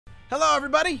Hello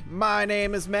everybody, my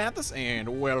name is Mathis,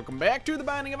 and welcome back to The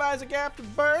Binding of Isaac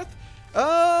Afterbirth.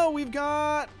 We've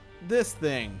got this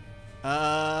thing.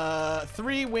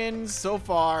 3 wins so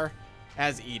far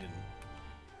as Eden.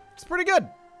 It's pretty good.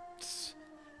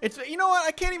 It's you know what,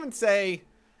 I can't even say,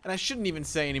 and I shouldn't even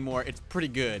say anymore, it's pretty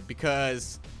good,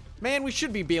 because, man, we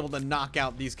should be able to knock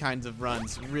out these kinds of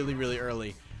runs really, really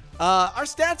early. Our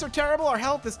stats are terrible, our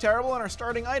health is terrible, and our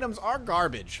starting items are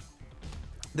garbage.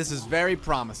 This is very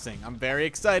promising. I'm very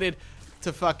excited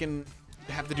to fucking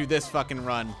have to do this fucking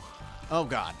run. Oh,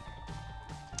 God.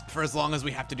 For as long as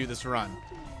we have to do this run.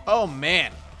 Oh,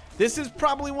 man. This is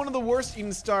probably one of the worst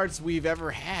Eden starts we've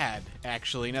ever had,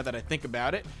 actually, now that I think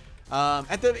about it.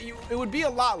 It would be a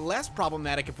lot less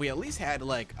problematic if we at least had,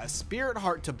 like, a Spirit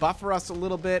Heart to buffer us a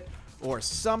little bit or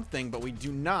something, but we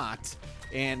do not.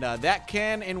 And that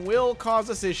can and will cause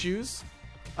us issues.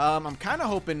 I'm kind of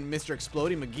hoping Mr.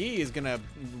 Explodey McGee is gonna,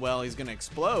 well, he's gonna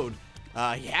explode.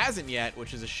 He hasn't yet,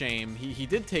 which is a shame. He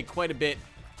did take quite a bit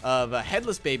of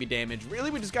headless baby damage. Really,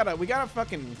 we gotta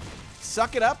fucking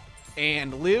suck it up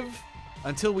and live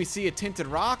until we see a tinted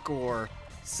rock or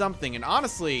something. And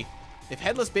honestly, if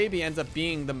headless baby ends up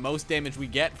being the most damage we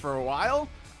get for a while,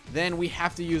 then we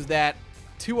have to use that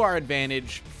to our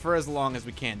advantage for as long as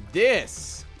we can.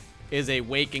 This is a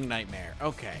waking nightmare.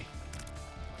 Okay.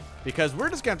 Because we're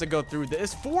just going to have to go through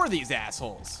this for these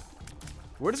assholes.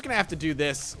 We're just going to have to do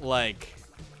this like...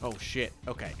 Oh, shit.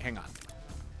 Okay, hang on.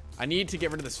 I need to get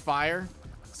rid of this fire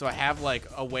so I have, like,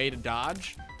 a way to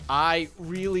dodge. I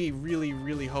really, really,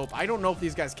 really hope... I don't know if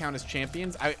these guys count as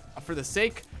champions. For the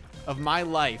sake of my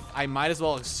life, I might as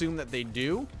well assume that they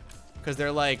do. Because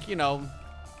they're like, you know,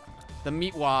 the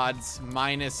meatwads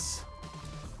minus...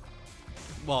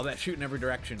 Well, that shoot in every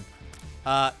direction.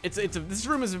 This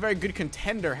room is a very good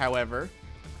contender, however,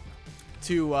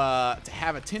 to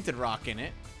have a tinted rock in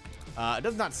it. It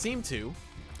does not seem to,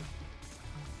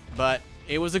 but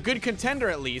it was a good contender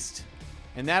at least,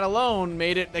 and that alone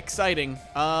made it exciting.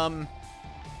 I'm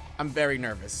very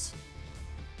nervous.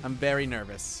 I'm very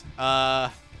nervous.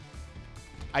 I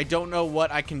don't know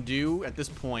what I can do at this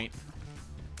point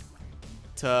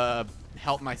to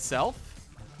help myself.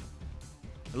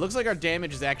 It looks like our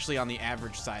damage is actually on the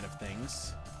average side of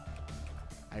things.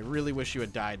 I really wish you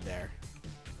had died there.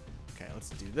 Okay, let's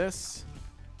do this.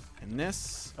 And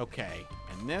this. Okay.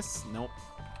 And this. Nope.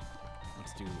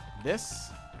 Let's do this.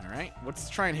 Alright. Let's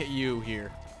try and hit you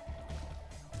here.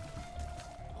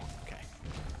 Okay.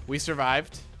 We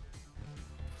survived.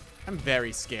 I'm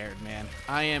very scared, man.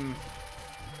 I'm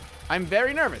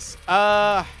very nervous.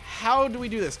 How do we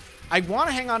do this? I want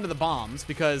to hang on to the bombs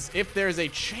because if there's a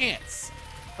chance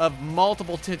of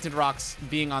multiple tinted rocks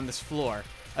being on this floor,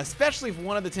 especially if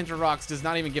one of the tinted rocks does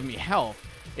not even give me health,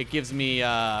 it gives me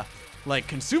like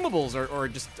consumables or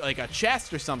just like a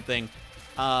chest or something.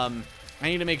 I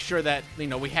need to make sure that, you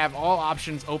know, we have all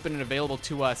options open and available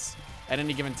to us at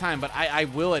any given time. But I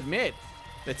will admit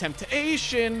the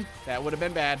temptation, that would have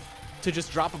been bad, to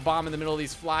just drop a bomb in the middle of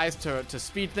these flies to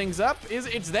speed things up,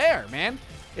 it's there, man.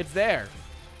 It's there.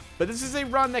 But this is a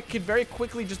run that could very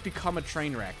quickly just become a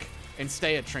train wreck and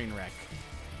stay a train wreck.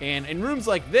 And in rooms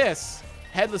like this,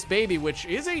 headless baby, which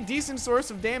is a decent source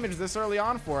of damage this early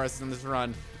on for us in this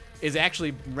run, is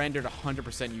actually rendered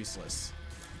 100% useless.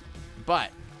 But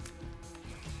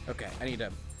okay, I need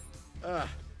to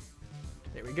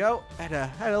there we go. I had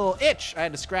a little itch I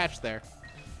had to scratch there.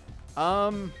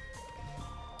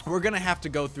 We're gonna have to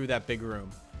go through that big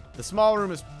room. The small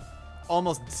room is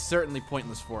almost certainly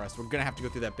pointless for us. We're gonna have to go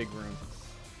through that big room.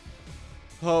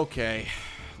 Okay.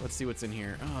 Let's see what's in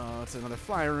here. Oh, it's another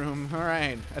fly room. All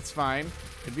right, that's fine.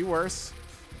 Could be worse.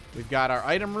 We've got our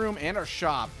item room and our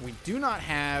shop. We do not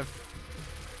have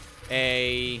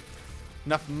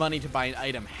enough money to buy an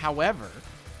item. However,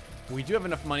 we do have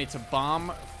enough money to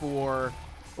bomb for...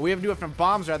 We have to do enough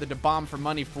bombs, rather, to bomb for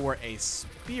money for a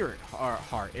Spirit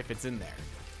Heart, if it's in there.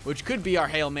 Which could be our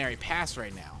Hail Mary pass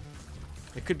right now.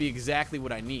 It could be exactly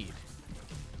what I need.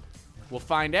 We'll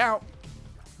find out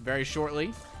very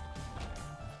shortly.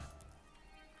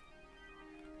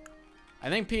 I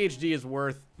think PhD is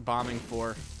worth bombing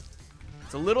for.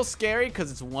 It's a little scary because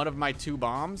it's one of my 2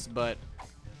 bombs, but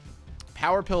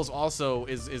Power Pills also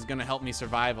is going to help me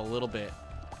survive a little bit.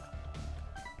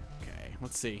 Okay,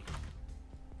 let's see.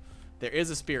 There is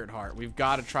a Spirit Heart. We've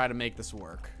got to try to make this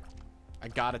work. I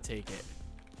got to take it.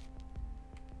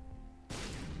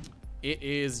 It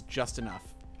is just enough.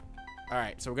 All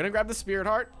right, so we're going to grab the Spirit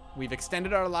Heart. We've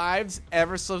extended our lives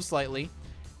ever so slightly.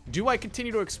 Do I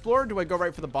continue to explore, or do I go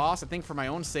right for the boss? I think for my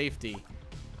own safety,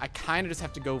 I kind of just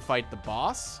have to go fight the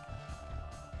boss.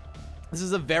 This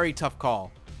is a very tough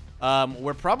call.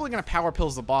 We're probably going to power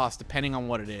pills the boss, depending on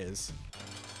what it is.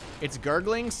 It's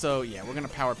gurgling, so yeah, we're going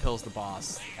to power pills the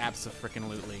boss.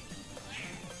 Abso-frickin-lutely.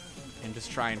 And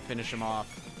just try and finish him off.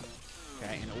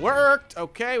 Okay, and it worked!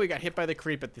 Okay, we got hit by the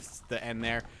creep at the end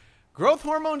there. Growth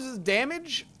hormones is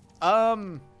damage.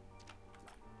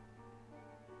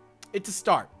 It's a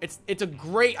start. It's a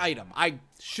great item. I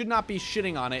should not be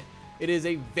shitting on it. It is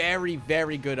a very,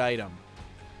 very good item.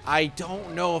 I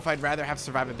don't know if I'd rather have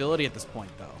survivability at this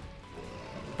point, though.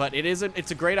 But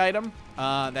it's a great item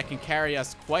that can carry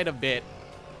us quite a bit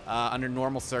under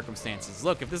normal circumstances.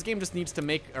 Look, if this game just needs to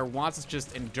make, or wants us to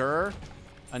just endure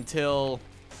until,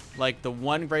 like, the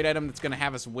one great item that's going to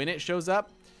have us win it shows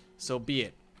up, so be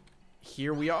it.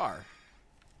 Here we are.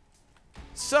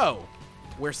 So,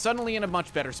 we're suddenly in a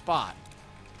much better spot.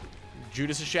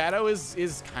 Judas' Shadow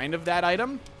is kind of that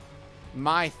item.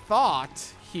 My thought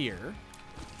here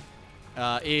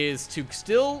is to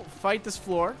still fight this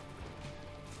floor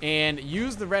and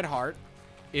use the red heart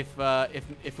if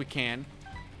we can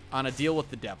on a deal with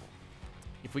the devil.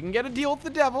 If we can get a deal with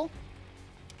the devil,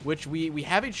 which we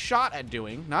have a shot at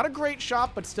doing, not a great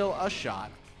shot, but still a shot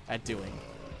at doing,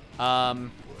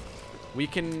 we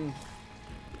can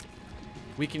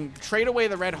trade away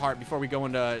the red heart before we go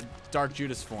into Dark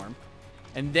Judas form,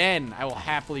 and then I will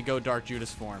happily go Dark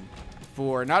Judas form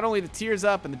for not only the tears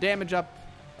up and the damage up,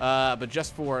 but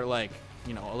just for, like,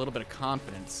 you know, a little bit of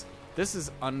confidence. This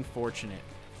is unfortunate.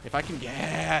 If I can get,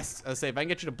 yes, I say, if I can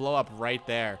get you to blow up right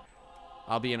there,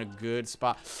 I'll be in a good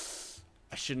spot.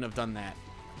 I shouldn't have done that.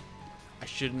 I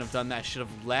shouldn't have done that. I should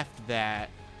have left that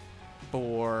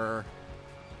for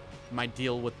my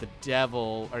deal with the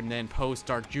devil, and then post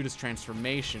Dark Judas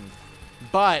transformation.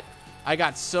 But I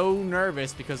got so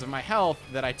nervous because of my health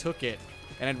that I took it,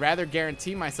 and I'd rather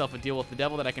guarantee myself a deal with the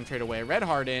devil that I can trade away a red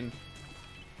heart in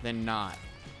than not.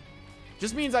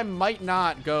 Just means I might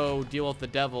not go deal with the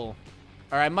devil,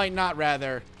 or I might not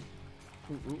rather.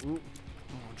 Oh,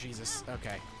 Jesus.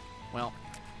 Okay. Well,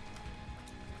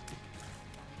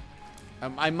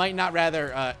 I might not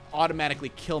rather automatically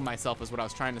kill myself, is what I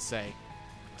was trying to say,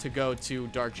 to go to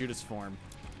Dark Judas form.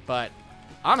 But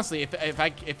honestly,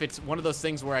 if it's one of those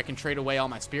things where I can trade away all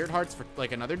my spirit hearts for,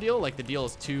 like, another deal, like the deal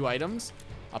is 2 items,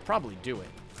 I'll probably do it.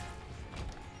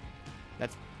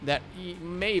 That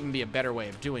may even be a better way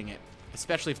of doing it,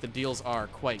 especially if the deals are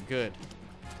quite good.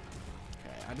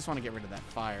 Okay, I just want to get rid of that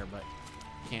fire, but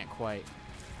can't quite.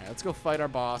 All right, let's go fight our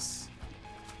boss.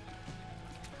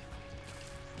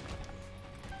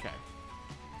 Okay,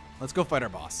 let's go fight our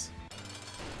boss.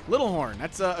 Little Horn,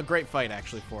 that's a great fight,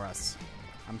 actually, for us.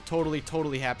 I'm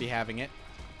totally happy having it.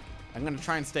 I'm going to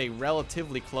try and stay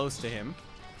relatively close to him.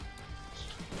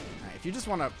 All right, if you just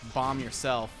want to bomb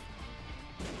yourself,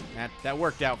 that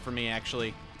worked out for me,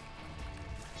 actually.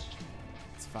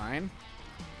 It's fine.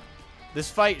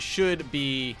 This fight should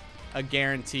be a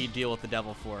guaranteed deal with the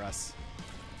devil for us.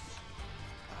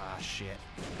 Ah, shit.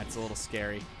 That's a little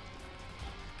scary.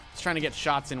 Just trying to get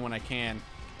shots in when I can.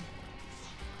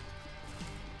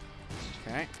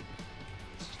 Okay.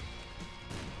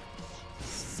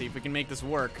 Let's see if we can make this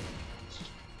work.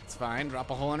 It's fine. Drop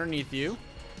a hole underneath you.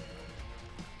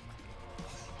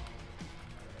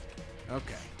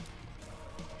 Okay.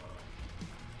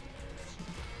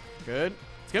 Good.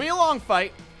 It's gonna be a long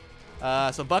fight.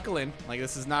 So buckle in. Like,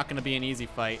 this is not gonna be an easy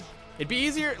fight. It'd be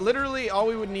easier. Literally, all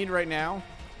we would need right now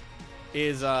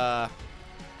is shit.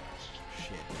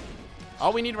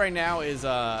 All we need right now is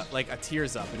like a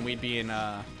tears up, and we'd be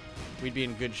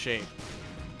in good shape.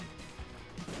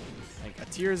 Like, a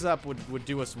tears up would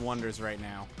do us wonders right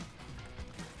now.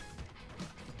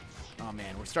 Oh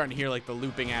man, we're starting to hear, like, the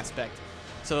looping aspect.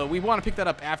 So we want to pick that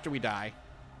up after we die.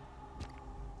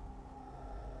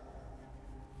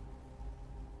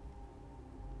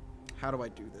 How do I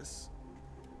do this?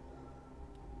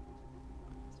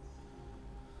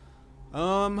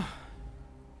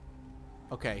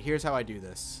 Okay, here's how I do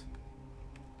this.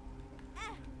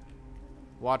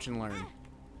 Watch and learn.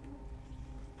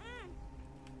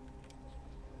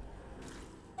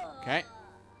 Okay.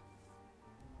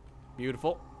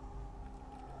 Beautiful.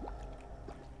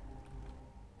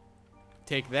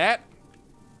 Take that.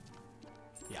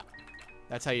 Yeah.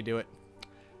 That's how you do it.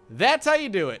 That's how you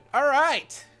do it. All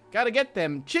right. Gotta get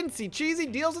them chintzy, cheesy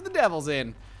deals with the devils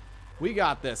in. We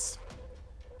got this.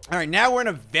 All right, now we're in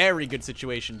a very good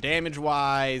situation.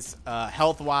 Damage-wise,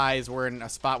 health-wise, we're in a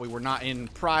spot we were not in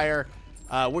prior.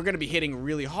 We're going to be hitting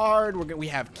really hard. We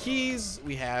have keys.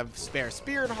 We have spare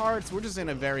spirit hearts. We're just in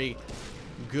a very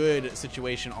good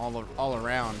situation all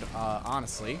around,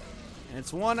 honestly. And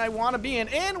it's one I want to be in.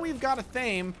 And we've got a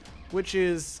Thame, which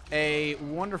is a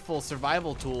wonderful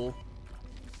survival tool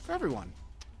for everyone.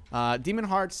 Demon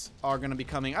Hearts are going to be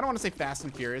coming. I don't want to say fast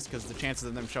and furious because the chances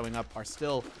of them showing up are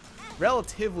still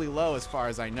relatively low as far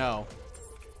as I know.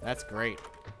 That's great.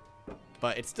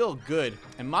 But it's still good.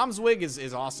 And Mom's Wig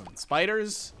is awesome.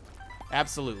 Spiders,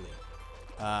 absolutely.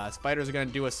 Spiders are going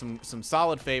to do us some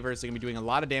solid favors. They're going to be doing a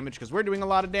lot of damage because we're doing a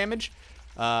lot of damage.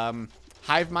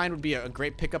 Hive Mind would be a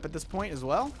great pickup at this point as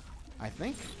well, I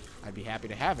think. I'd be happy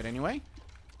to have it anyway.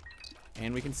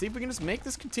 And we can see if we can just make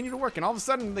this continue to work. And all of a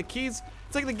sudden, the keys,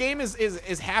 it's like the game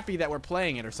is happy that we're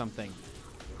playing it or something.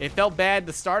 It felt bad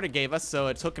the start it gave us, so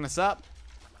it's hooking us up.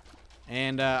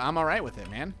 And I'm all right with it,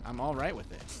 man. I'm all right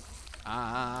with it.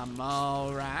 I'm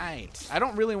all right. I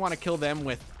don't really want to kill them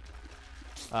with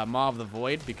Maw of the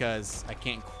Void because I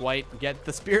can't quite get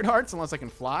the Spirit Hearts unless I can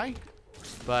fly.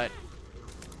 But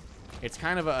it's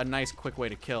kind of a nice, quick way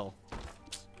to kill.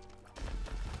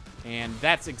 And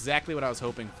that's exactly what I was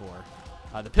hoping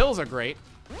for. The pills are great.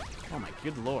 Oh my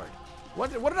good lord.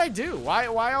 What did I do? Why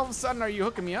all of a sudden are you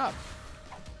hooking me up?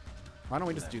 Why don't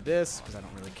we just do this? Because I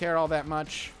don't really care all that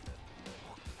much.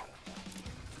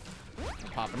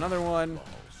 Pop another one.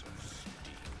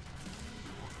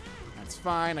 That's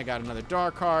fine. I got another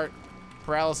Dark Heart.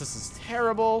 Paralysis is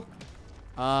terrible.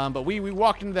 But we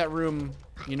walked into that room,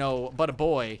 you know, but a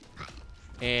boy,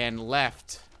 and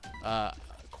left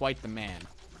quite the man.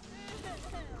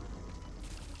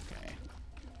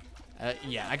 Okay.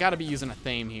 Yeah, I gotta be using a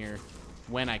Thame here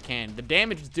when I can. The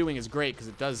damage it's doing is great because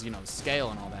it does, you know, scale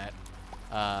and all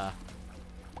that.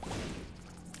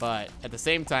 But at the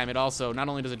same time, it also, not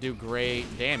only does it do great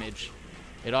damage,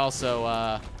 it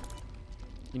also,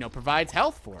 you know, provides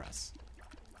health for us.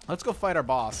 Let's go fight our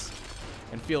boss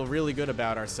and feel really good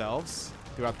about ourselves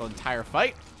throughout the entire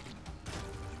fight.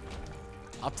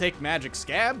 I'll take Magic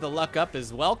Scab. The luck up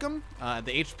is welcome.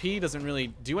 The HP doesn't really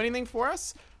do anything for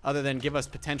us other than give us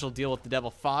potential deal with the devil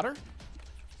fodder.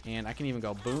 And I can even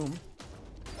go boom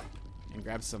and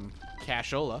grab some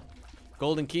cashola.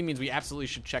 Golden key means we absolutely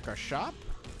should check our shop.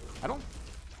 I don't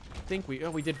think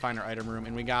we did find our item room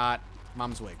and we got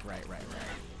Mom's Wig. Right.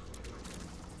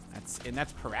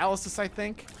 That's paralysis, I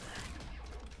think.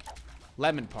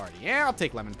 Lemon Party. Yeah, I'll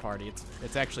take Lemon Party.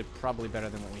 It's actually probably better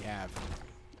than what we have.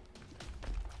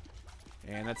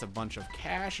 And that's a bunch of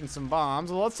cash and some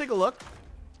bombs. Well, let's take a look.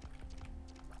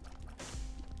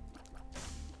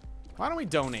 Why don't we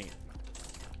donate?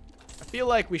 I feel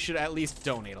like we should at least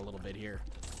donate a little bit here.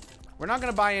 We're not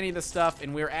going to buy any of this stuff,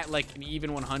 and we're at like an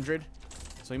even 100.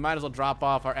 So we might as well drop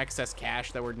off our excess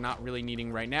cash that we're not really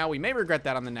needing right now. We may regret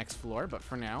that on the next floor, but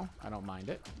for now, I don't mind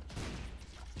it.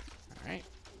 All right.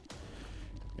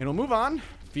 And we'll move on.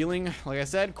 Feeling, like I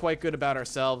said, quite good about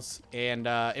ourselves. And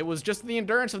it was just the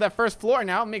endurance of that first floor.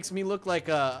 Now it makes me look like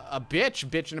a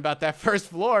bitching about that first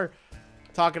floor.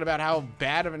 Talking about how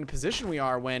bad of a position we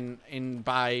are when,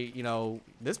 by, you know,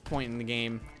 this point in the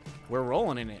game, we're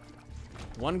rolling in it.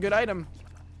 One good item.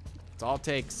 That's all it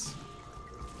takes.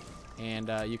 And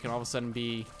you can all of a sudden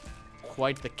be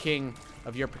quite the king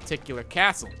of your particular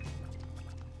castle.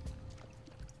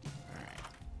 Alright.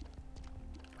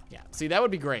 Yeah, see, that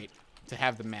would be great to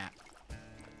have the map.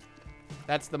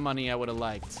 That's the money I would have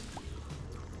liked.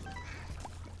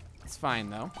 It's fine,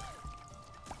 though.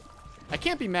 I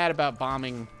can't be mad about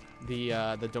bombing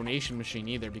the donation machine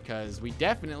either because we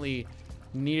definitely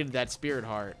needed that Spirit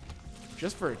Heart.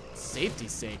 Just for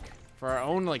safety's sake. For our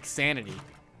own, like, sanity.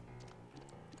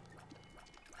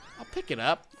 I'll pick it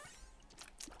up.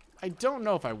 I don't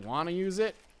know if I want to use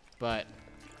it, but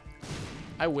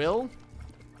I will.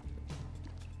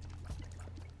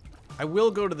 I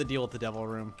will go to the deal with the devil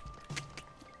room.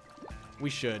 We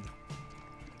should.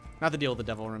 Not the deal with the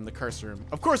devil room, the curse room.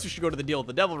 Of course we should go to the deal with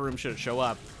the devil room should it show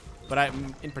up. But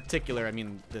in particular, I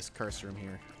mean this curse room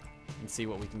here. And see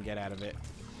what we can get out of it.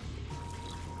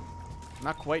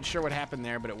 Not quite sure what happened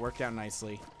there, but it worked out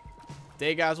nicely.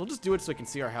 Day, guys, we'll just do it so we can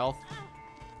see our health.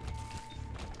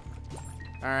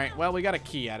 Alright, well, we got a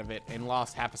key out of it and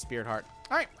lost half a Spirit Heart.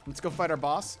 Alright, let's go fight our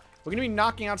boss. We're going to be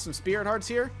knocking out some Spirit Hearts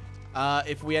here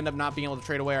if we end up not being able to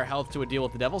trade away our health to a deal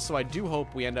with the devil. So I do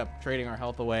hope we end up trading our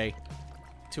health away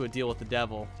to a deal with the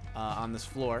devil on this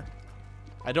floor.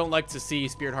 I don't like to see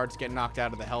Spirit Hearts get knocked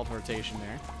out of the health rotation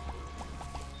there.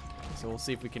 So we'll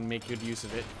see if we can make good use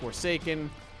of it.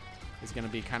 Forsaken is going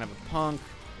to be kind of a punk.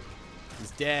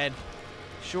 He's dead.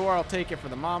 Sure, I'll take it for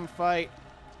the mom fight.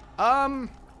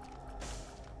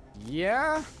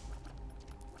 Yeah.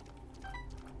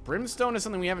 Brimstone is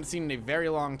something we haven't seen in a very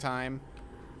long time.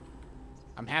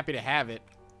 I'm happy to have it.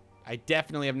 I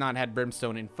definitely have not had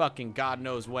Brimstone in fucking God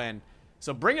knows when.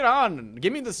 So bring it on.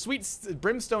 Give me the sweet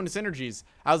Brimstone synergies.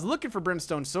 I was looking for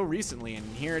Brimstone so recently, and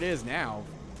here it is now,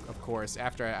 of course,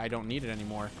 after I don't need it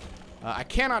anymore. I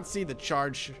cannot see the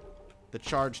charge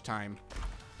time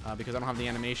because I don't have the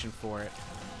animation for it.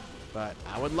 But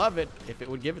I would love it if it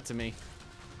would give it to me.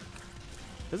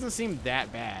 Doesn't seem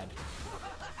that bad.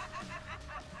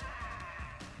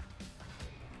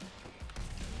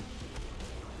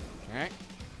 Okay.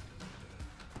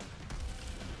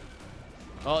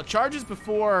 Well, it charges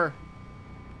before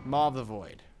Maw of the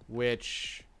Void,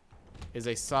 which is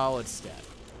a solid step.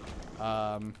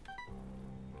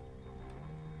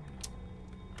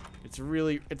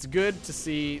 It's good to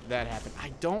see that happen. I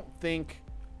don't think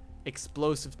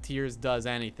Explosive Tears does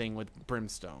anything with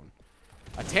Brimstone.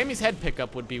 A Tammy's Head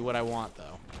pickup would be what I want,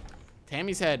 though.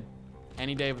 Tammy's Head,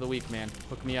 any day of the week, man.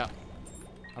 Hook me up.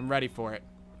 I'm ready for it.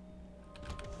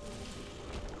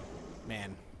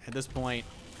 Man, at this point,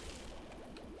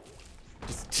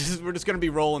 we're just gonna be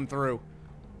rolling through.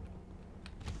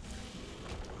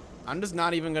 I'm just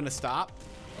not even gonna stop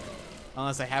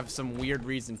unless I have some weird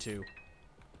reason to.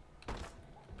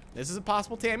 This is a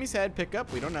possible Tammy's Head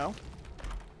pickup. We don't know.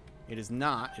 It is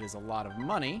not. It is a lot of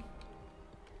money,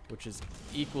 which is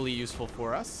equally useful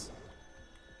for us.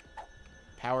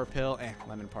 Power Pill.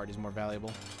 Lemon Party's more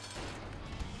valuable.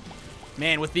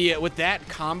 Man, with that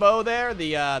combo there,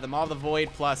 the Maw of the Void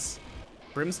plus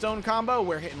Brimstone combo,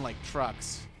 we're hitting like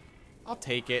trucks. I'll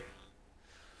take it.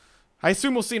 I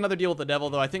assume we'll see another deal with the devil,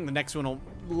 though. I think the next one will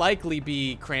likely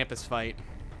be Krampus fight.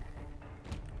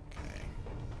 Okay.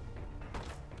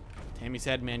 Tammy's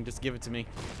Head, man, just give it to me.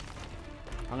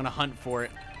 I'm gonna hunt for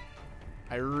it.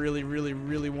 I really, really,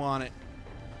 really want it.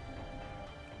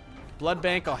 Blood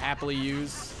Bank I'll happily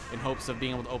use in hopes of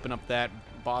being able to open up that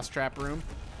boss trap room.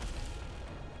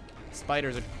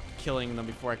 Spiders are killing them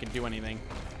before I can do anything.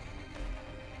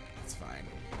 It's fine.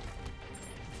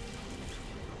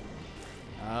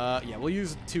 Yeah, we'll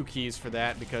use 2 keys for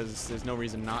that because there's no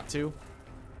reason not to.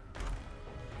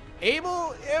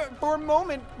 Abel, for a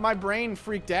moment, my brain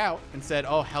freaked out and said,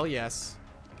 oh, hell yes.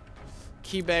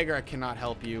 Keybagger, I cannot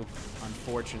help you,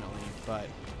 unfortunately, but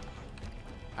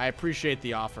I appreciate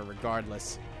the offer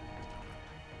regardless.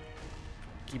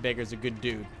 Keybagger's a good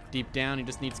dude. Deep down, he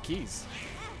just needs keys.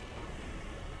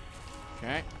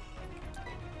 Okay.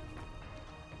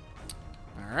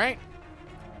 All right.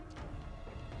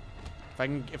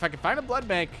 If I can find a blood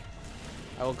bank,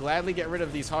 I will gladly get rid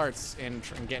of these hearts and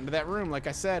get into that room, like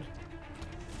I said.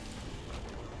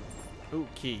 Ooh,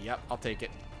 key. Yep, I'll take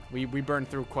it. We burned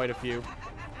through quite a few.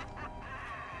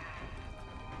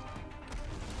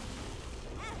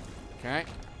 Okay.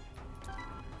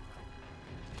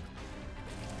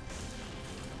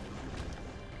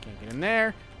 Can't get in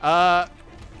there.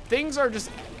 Things are just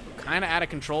kind of out of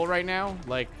control right now.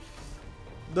 Like,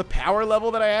 the power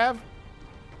level that I have,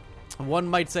 one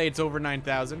might say it's over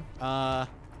 9,000.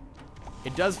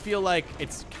 It does feel like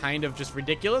it's kind of just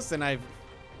ridiculous, and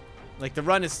like, the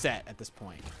run is set at this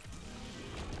point.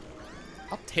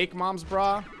 I'll take Mom's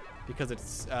Bra because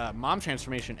it's Mom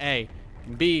Transformation, A.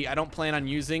 And B, I don't plan on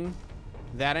using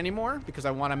that anymore because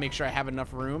I want to make sure I have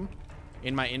enough room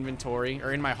in my inventory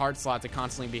or in my heart slot to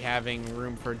constantly be having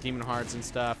room for demon hearts and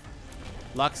stuff.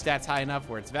 Luck stats high enough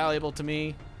where it's valuable to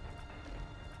me.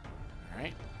 All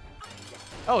right.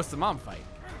 Oh, it's the mom fight.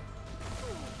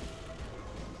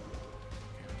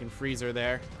 We can freeze her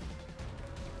there.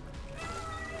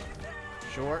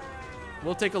 Sure.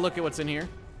 We'll take a look at what's in here.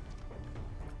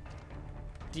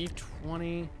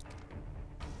 D20.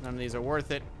 None of these are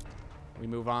worth it. We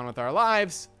move on with our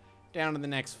lives. Down to the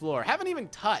next floor. Haven't even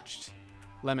touched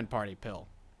Lemon Party Pill.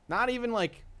 Not even,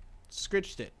 like,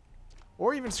 scritched it.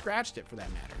 Or even scratched it, for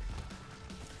that matter.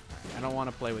 Right, I don't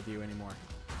want to play with you anymore.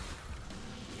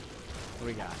 What do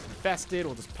we got? Infested.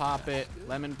 We'll just pop it.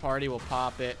 Lemon Party. We'll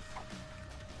pop it.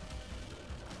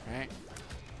 Okay.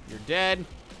 You're dead.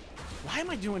 Why am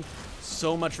I doing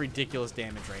so much ridiculous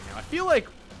damage right now? I feel like,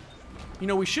 you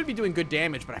know, we should be doing good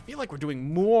damage, but I feel like we're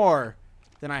doing more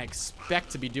than I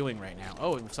expect to be doing right now.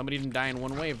 Oh, somebody didn't die in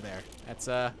one wave there. That's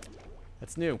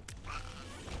new.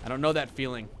 I don't know that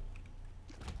feeling.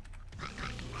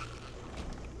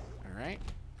 All right.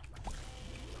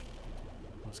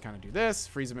 Let's kind of do this.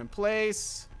 Freeze him in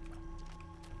place.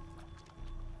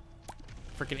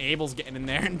 Freaking Abel's getting in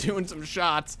there and doing some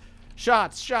shots.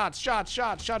 Shots, shots, shots,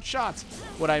 shots, shots, shots.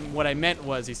 What I meant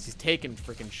was he's taking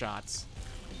freaking shots.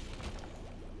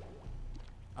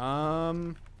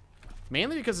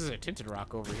 Mainly because there's a tinted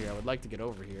rock over here. I would like to get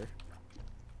over here.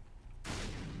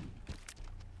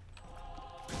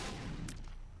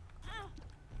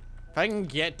 If I can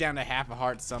get down to half a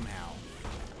heart somehow,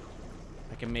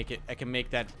 I can make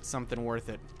that something worth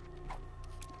it.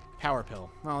 Power Pill.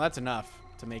 Well, that's enough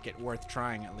to make it worth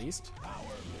trying at least.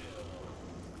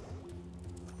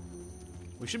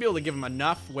 We should be able to give him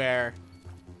enough where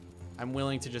I'm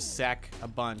willing to just sack a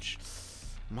bunch.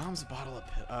 Mom's bottle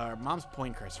of... Mom's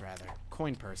coin curse, rather.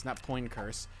 Coin purse, not point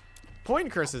curse.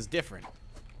 Point curse is different.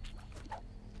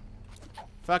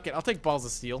 Fuck it, I'll take balls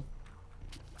of steel.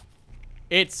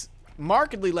 It's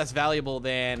markedly less valuable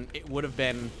than it would have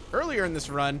been earlier in this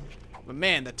run. But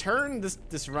man, the turn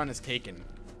this run has taken.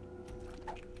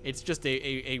 It's just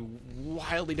a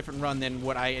wildly different run than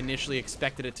what I initially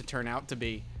expected it to turn out to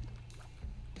be.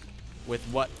 With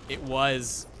what it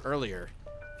was earlier.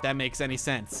 If that makes any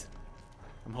sense.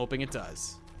 I'm hoping it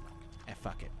does. Eh,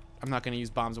 fuck it. I'm not gonna use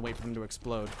bombs and wait for them to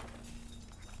explode.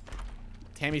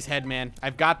 Tammy's head, man.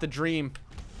 I've got the dream.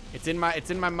 It's in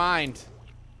my mind.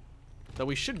 Though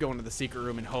we should go into the secret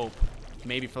room and hope.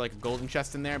 Maybe for like a golden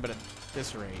chest in there, but at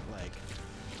this rate, like...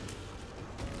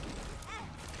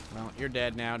 Well, you're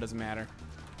dead now, doesn't matter.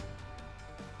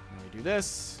 Now we do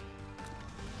this.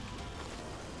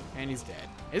 And he's dead.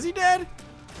 Is he dead?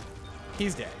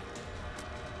 He's dead.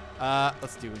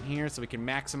 Let's do in here so we can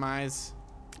maximize.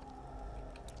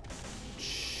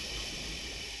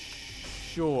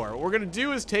 Sure. What we're gonna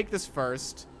do is take this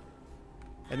first.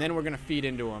 And then we're gonna feed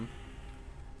into him.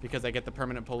 Because I get the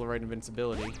permanent Polaroid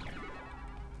invincibility.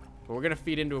 But we're gonna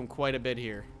feed into him quite a bit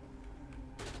here.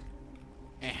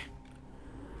 Eh.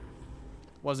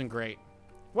 Wasn't great.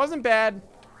 Wasn't bad.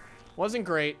 Wasn't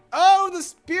great. Oh, the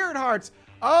spirit hearts.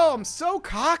 Oh, I'm so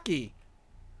cocky.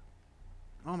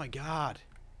 Oh my god.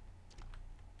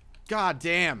 God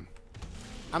damn.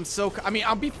 I'm so... I mean,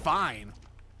 I'll be fine.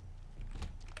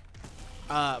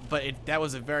 But that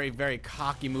was a very, very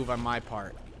cocky move on my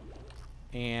part.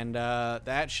 And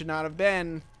that should not have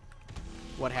been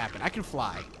what happened. I can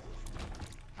fly.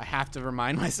 I have to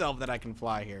remind myself that I can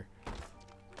fly here.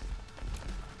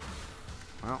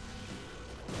 Well,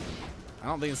 I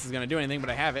don't think this is going to do anything, but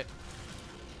I have it.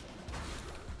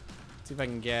 Let's see if I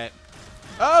can get...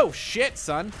 Oh, shit,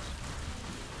 son.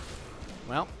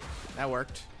 Well, that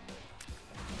worked.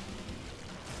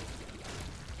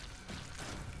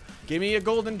 Give me a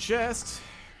golden chest.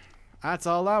 That's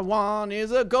all I want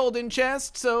is a golden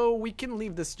chest so we can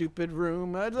leave the stupid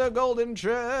room. It's a golden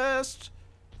chest.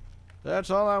 That's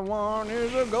all I want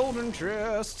is a golden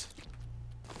chest.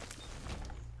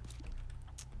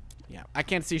 Yeah, I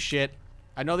can't see shit.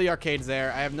 I know the arcade's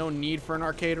there. I have no need for an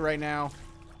arcade right now.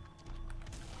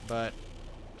 But,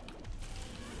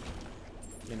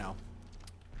 you know,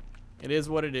 it is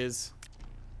what it is.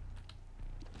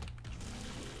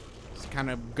 Just kind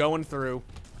of going through.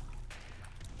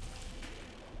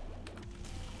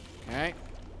 Okay.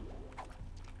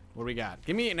 What do we got?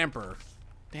 Give me an emperor.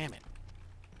 Damn it.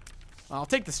 Well, I'll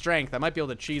take the strength. I might be able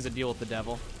to cheese a deal with the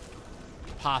devil.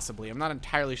 Possibly. I'm not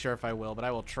entirely sure if I will, but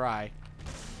I will try.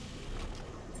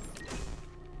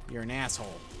 You're an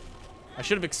asshole. I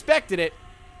should have expected it,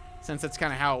 since that's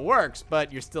kind of how it works,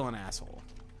 but you're still an asshole.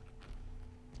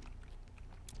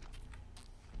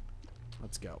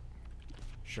 Let's go.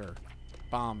 Sure.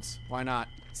 Bombs. Why not?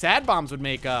 Sad bombs would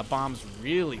make bombs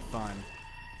really fun.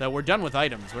 Though we're done with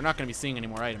items. We're not going to be seeing any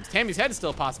more items. Tammy's head is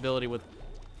still a possibility with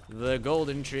the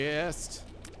golden chest.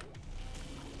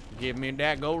 Give me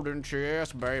that golden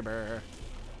chest, baby.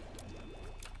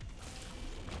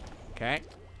 Okay.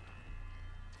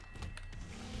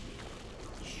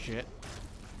 Shit.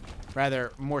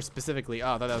 Rather, more specifically,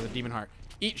 oh, I thought that was a demon heart.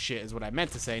 Eat shit is what I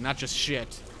meant to say, not just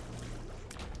shit.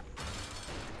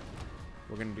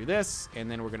 We're going to do this, and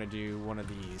then we're going to do one of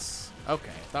these. Okay,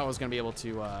 I thought I was going to be able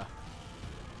to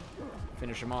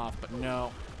finish him off, but no.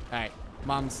 All right,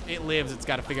 Mom's, it lives. It's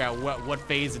got to figure out what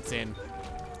phase it's in.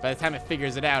 By the time it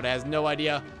figures it out, it has no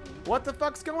idea what the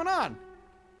fuck's going on.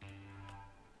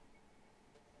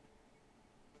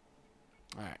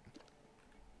 All right.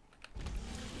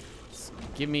 So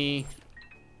give me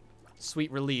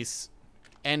sweet release.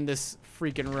 End this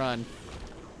freaking run.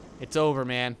 It's over,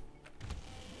 man.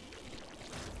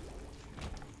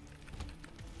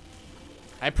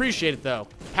 I appreciate it, though.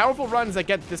 Powerful runs that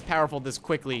get this powerful this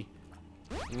quickly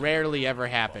rarely ever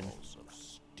happen.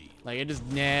 Like, it just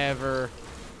never...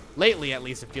 Lately, at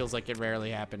least, it feels like it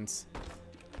rarely happens.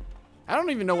 I don't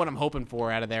even know what I'm hoping for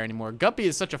out of there anymore. Guppy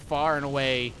is such a far and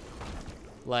away,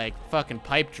 like, fucking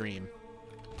pipe dream.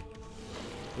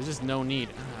 There's just no need.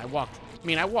 I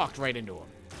walked right into him.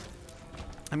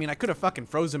 I mean, I could have fucking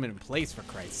froze him in place, for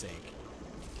Christ's sake.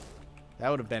 That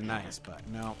would have been nice, but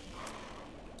no.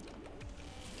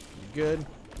 Good.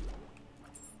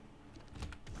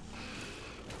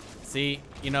 See,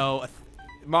 you know,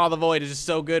 Maw of the Void is just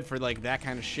so good for, like, that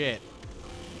kind of shit.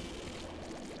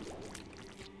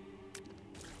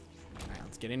 Alright,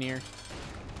 let's get in here.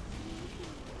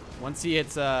 Once he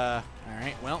hits,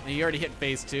 alright, well, he already hit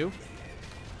phase 2.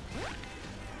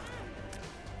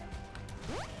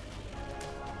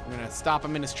 I'm gonna stop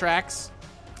him in his tracks.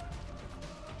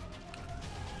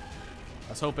 I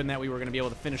was hoping that we were gonna be able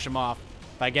to finish him off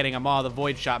by getting a Maw of the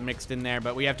Void shot mixed in there,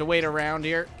 but we have to wait around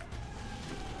here.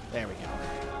 There we go.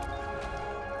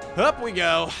 Up we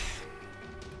go.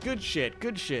 Good shit,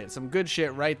 good shit. Some good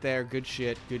shit right there. Good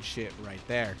shit right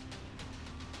there.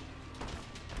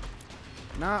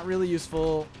 Not really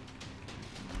useful.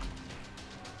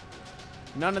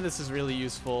 None of this is really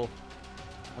useful.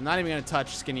 I'm not even going to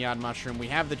touch Skinny Odd Mushroom. We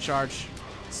have the charge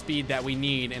speed that we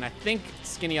need, and I think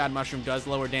Skinny Odd Mushroom does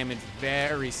lower damage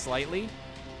very slightly.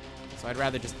 So I'd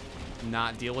rather just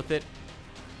not deal with it.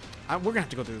 We're going to have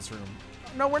to go through this room.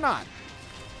 No, we're not.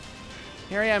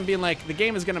 Here I am being like, the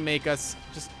game is going to make us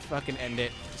just fucking end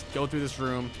it. Just go through this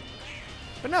room.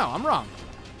 But no, I'm wrong.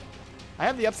 I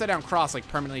have the upside down cross like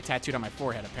permanently tattooed on my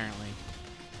forehead, apparently.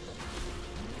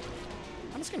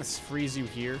 I'm just going to freeze you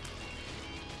here.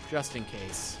 Just in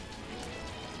case.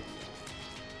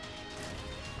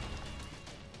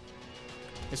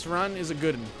 This run is a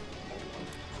good one.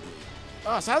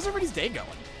 Oh, so how's everybody's day going?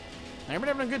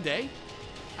 Everybody having a good day?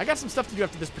 I got some stuff to do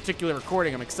after this particular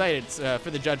recording. I'm excited for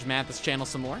the Judge Mathis channel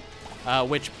some more,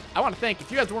 which I want to thank.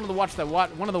 If you guys were one of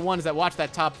the ones that watched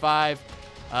that top 5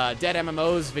 Dead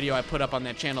MMOs video I put up on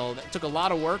that channel, that took a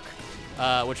lot of work,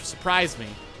 which surprised me,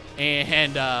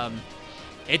 and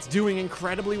it's doing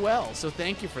incredibly well. So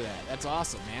thank you for that. That's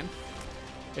awesome, man.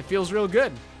 It feels real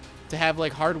good to have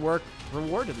like hard work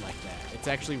rewarded like that. It's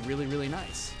actually really, really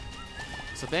nice.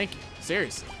 So thank you.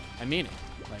 Seriously, I mean it.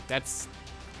 Like that's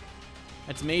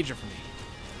major for me.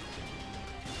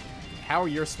 How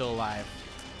you're still alive?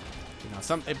 You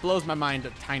know, it blows my mind a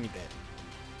tiny bit.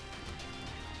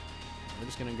 We're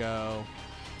just gonna go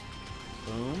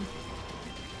boom.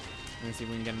 Let me see if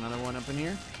we can get another one up in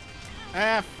here.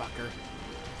 Ah, fucker.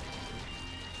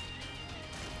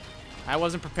 I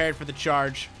wasn't prepared for the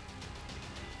charge.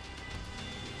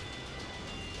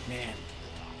 Man.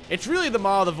 It's really the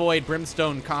Maw of the Void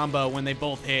Brimstone combo when they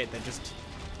both hit that just...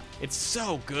 It's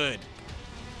so good.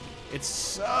 It's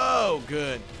so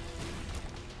good.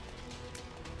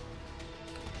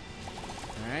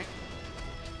 Alright.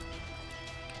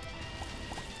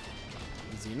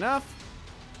 Easy enough.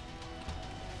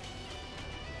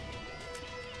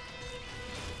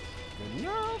 Good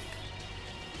enough.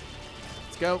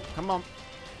 Let's go. Come on.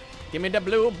 Give me the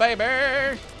blue,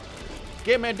 baby.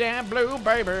 Give me that blue,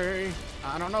 baby.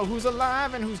 I don't know who's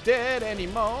alive and who's dead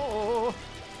anymore.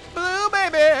 Blue,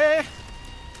 baby. I'm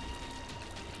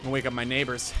gonna wake up my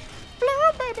neighbors.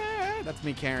 Blue, baby. That's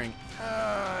me caring.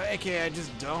 AK, I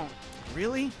just don't.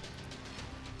 Really?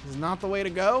 This is not the way to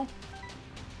go?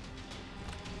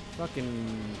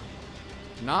 Fucking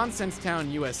Nonsense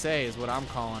Town, USA is what I'm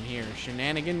calling here.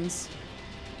 Shenanigans.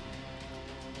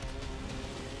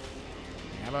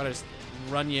 How about I just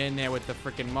run you in there with the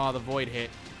freaking Maw of the Void hit?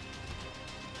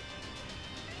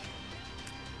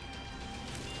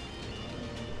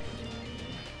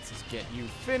 Let's just get you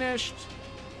finished.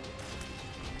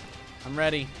 I'm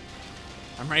ready.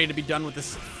 I'm ready to be done with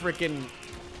this freaking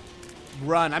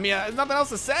run. I mean, there's nothing else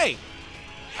to say.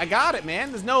 I got it,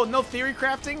 man. There's no theory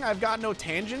crafting. I've got no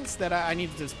tangents that I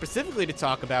need to specifically to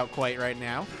talk about quite right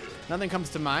now. Nothing comes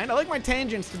to mind. I like my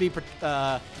tangents to be,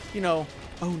 you know,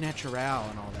 au naturel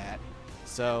and all that.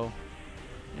 So,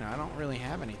 you know, I don't really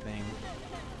have anything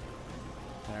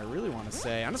that I really want to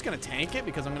say. I'm just going to tank it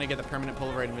because I'm going to get the permanent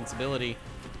Polaroid invincibility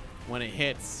when it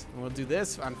hits. And we'll do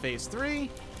this on phase 3.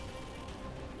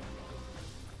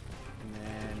 And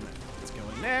then let's go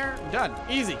in there. Done.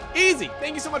 Easy. Easy.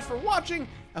 Thank you so much for watching.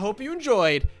 I hope you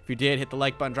enjoyed. If you did, hit the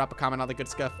like button, drop a comment, all the good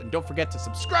stuff. And don't forget to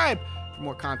subscribe for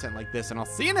more content like this. And I'll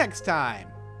see you next time.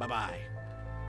 Bye-bye.